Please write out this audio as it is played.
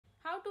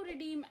to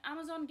redeem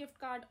Amazon gift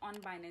card on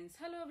Binance.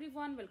 Hello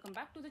everyone, welcome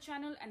back to the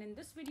channel, and in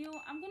this video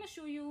I'm going to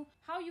show you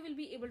how you will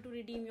be able to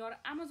redeem your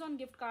Amazon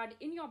gift card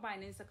in your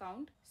Binance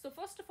account. So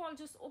first of all,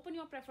 just open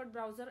your preferred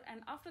browser,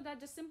 and after that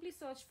just simply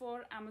search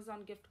for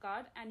Amazon gift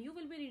card and you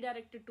will be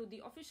redirected to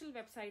the official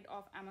website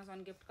of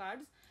Amazon gift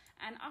cards.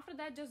 And after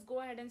that just go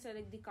ahead and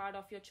select the card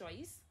of your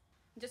choice.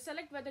 Just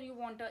select whether you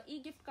want a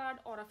e-gift card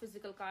or a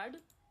physical card.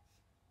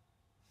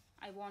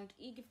 I want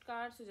e-gift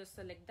card, so just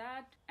select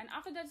that, and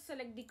after that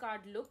select the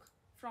card look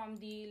from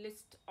the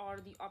list or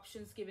the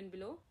options given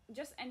below.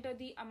 Just enter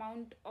the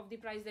amount of the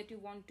price that you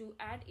want to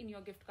add in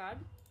your gift card,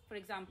 for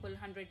example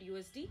 100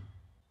 USD,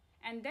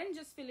 and then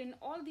just fill in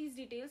all these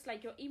details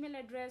like your email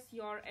address,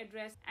 your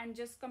address, and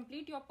just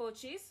complete your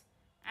purchase.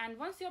 And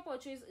once your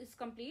purchase is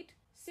complete,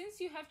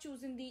 since you have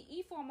chosen the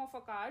e-form of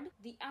a card,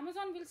 the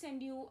Amazon will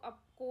send you a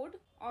code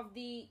of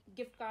the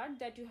gift card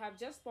that you have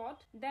just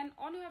bought. Then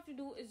all you have to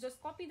do is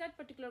just copy that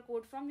particular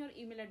code from your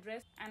email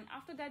address, and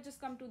after that just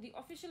come to the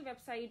official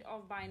website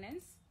of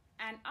Binance,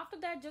 and after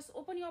that just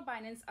open your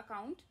Binance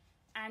account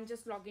and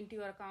just log into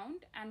your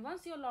account. And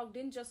once you're logged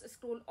in, just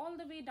scroll all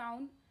the way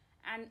down,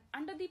 and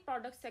under the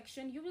product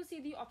section you will see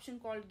the option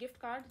called gift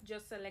card.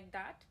 Just select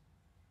that.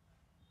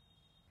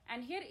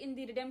 And here in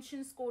the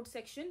redemptions code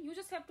section, you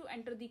just have to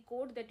enter the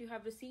code that you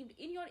have received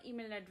in your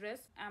email address,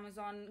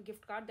 Amazon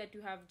gift card that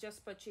you have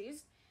just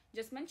purchased.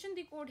 Just mention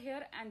the code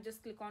here and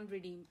just click on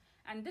redeem.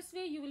 And this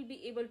way you will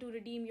be able to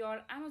redeem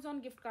your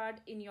Amazon gift card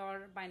in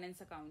your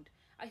Binance account.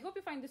 I hope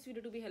you find this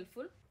video to be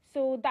helpful.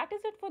 So that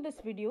is it for this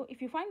video. If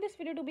you find this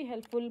video to be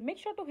helpful, make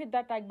sure to hit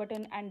that like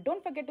button and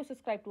don't forget to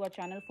subscribe to our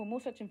channel for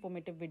more such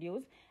informative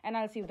videos. And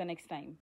I'll see you the next time.